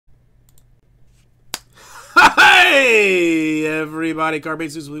everybody.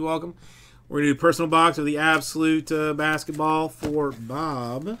 Card-based is welcome. We're going to do personal box of the Absolute basketball for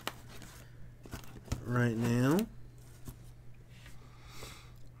Bob right now.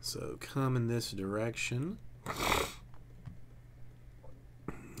 So come in this direction.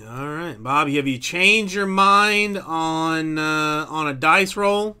 All right, Bob, have you changed your mind on a dice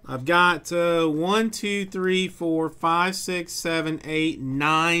roll? I've got 1, 2, 3, 4, 5, 6, 7, 8,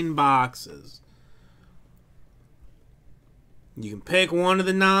 9 boxes. You can pick one of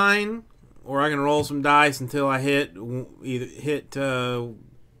the 9, or I can roll some dice until I hit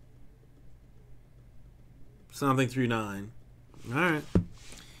something through 9. All right.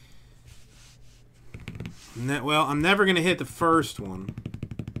 Well, I'm never going to hit the first one.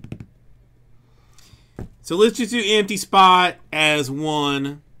 So let's just do empty spot as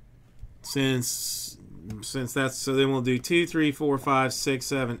 1, since that's, so then we'll do 2, 3, 4, 5, 6,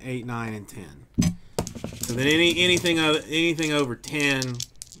 7, 8, 9, and 10. So then anything over 10,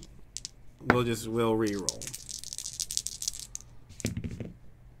 we'll re-roll.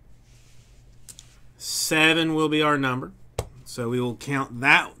 7 will be our number, so we will count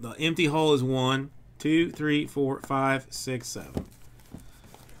that. The empty hole is 1, 2, 3, 4, 5, 6, 7.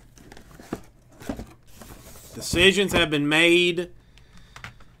 Decisions have been made.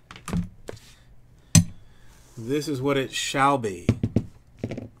 This is what it shall be.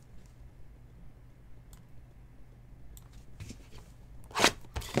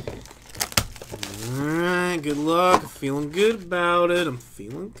 Alright, good luck. I'm feeling good about it. I'm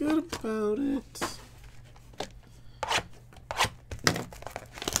feeling good about it.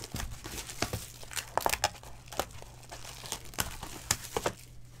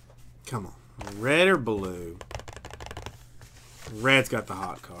 Come on. Red or blue? Red's got the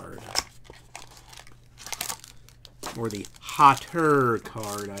hot card. Or the hotter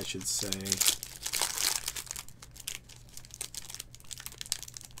card, I should say.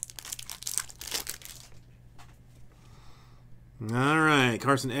 Alright,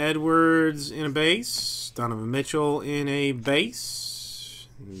 Carson Edwards in a base. Donovan Mitchell in a base.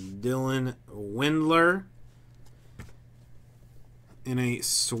 Dylan Windler in a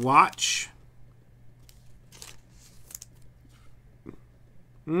swatch.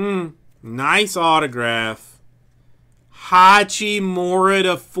 Nice autograph. Hachimura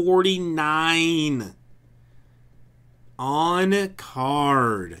to 49 on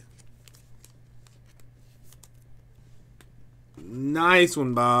card. Nice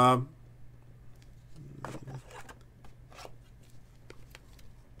one, Bob.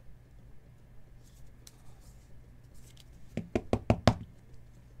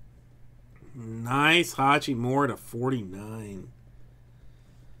 Nice Hachimura to 49.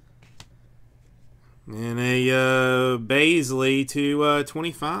 And a Baisley to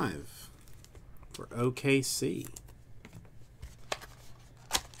 25 for OKC.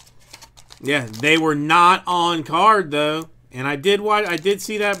 Yeah, they were not on card though, and I did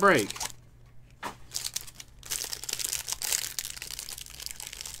see that break.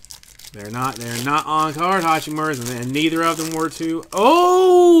 They're not on card, Hachimura's, and neither of them were to.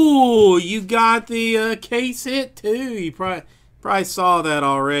 Oh, you got the case hit too. You probably saw that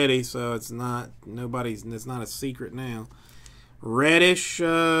already, so it's not it's not a secret now. Reddish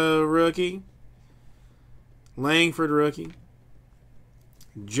rookie. Langford rookie.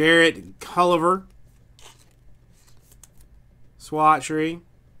 Jarrett Culliver. Swatchery.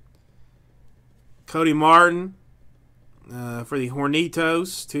 Cody Martin for the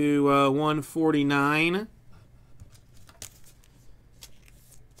Hornitos to 149.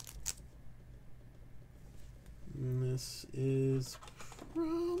 And this is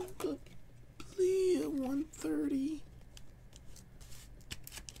probably a 130.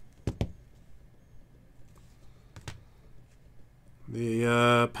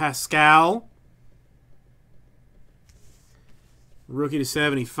 The Pascal. Rookie to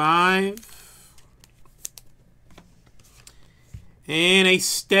 75. And a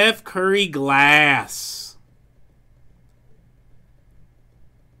Steph Curry glass.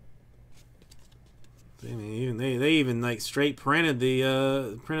 They even like straight printed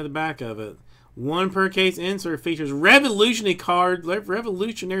the back of it. 1 per case insert features revolutionary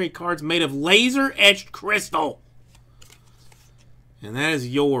cards made of laser etched crystal. And that is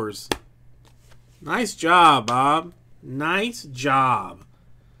yours. Nice job, Bob. Nice job.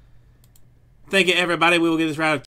 Thank you, everybody. We will get this round